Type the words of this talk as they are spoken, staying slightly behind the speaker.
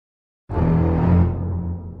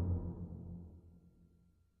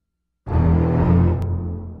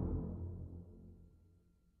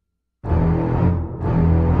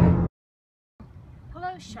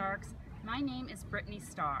Sharks. My name is Brittany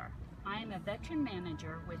Starr. I am a veteran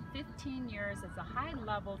manager with 15 years as a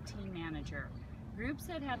high-level team manager. Groups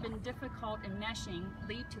that have been difficult in meshing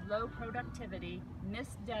lead to low productivity,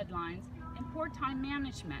 missed deadlines, and poor time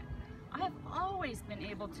management. I have always been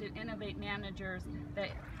able to innovate managers that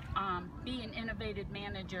be an innovative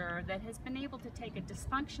manager that has been able to take a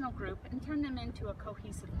dysfunctional group and turn them into a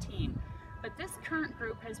cohesive team. But this current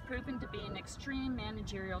group has proven to be an extreme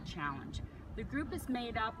managerial challenge. The group is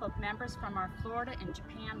made up of members from our Florida and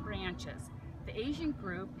Japan branches. The Asian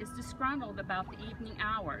group is disgruntled about the evening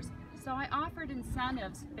hours, so I offered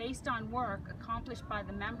incentives based on work accomplished by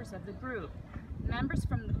the members of the group. Members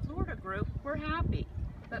from the Florida group were happy,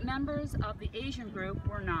 but members of the Asian group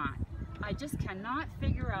were not. I just cannot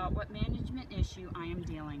figure out what management issue I am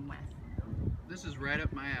dealing with. This is right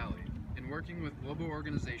up my alley. In working with global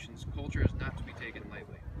organizations, culture is not to be taken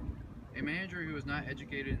lightly. A manager who is not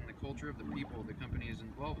educated in the culture of the people the company is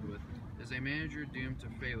involved with is a manager doomed to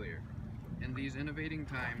failure in these innovating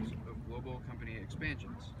times of global company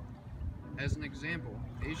expansions. As an example,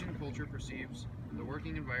 Asian culture perceives the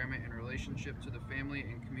working environment in relationship to the family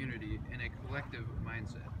and community in a collective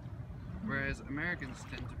mindset, whereas Americans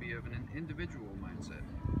tend to be of an individual mindset,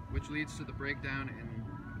 which leads to the breakdown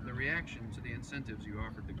in the reaction to the incentives you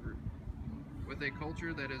offered the group. With a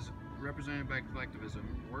culture that is represented by collectivism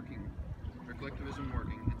working,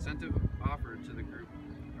 incentive offered to the group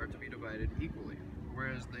are to be divided equally,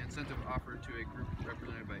 whereas the incentive offered to a group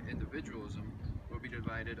represented by individualism will be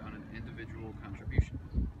divided on an individual contribution.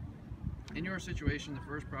 In your situation, the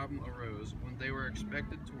first problem arose when they were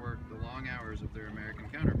expected to work the long hours of their American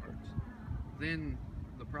counterparts. Then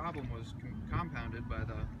the problem was compounded by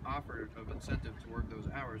the offer of incentive to work those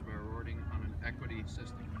hours by rewarding on an equity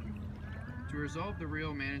system. To resolve the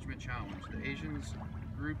real management challenge, the Asian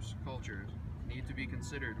group's cultures need to be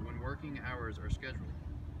considered when working hours are scheduled.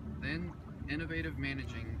 Then, innovative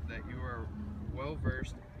managing that you are well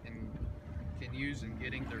versed in can use in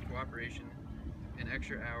getting their cooperation and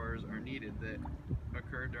extra hours are needed that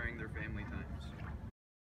occur during their family times.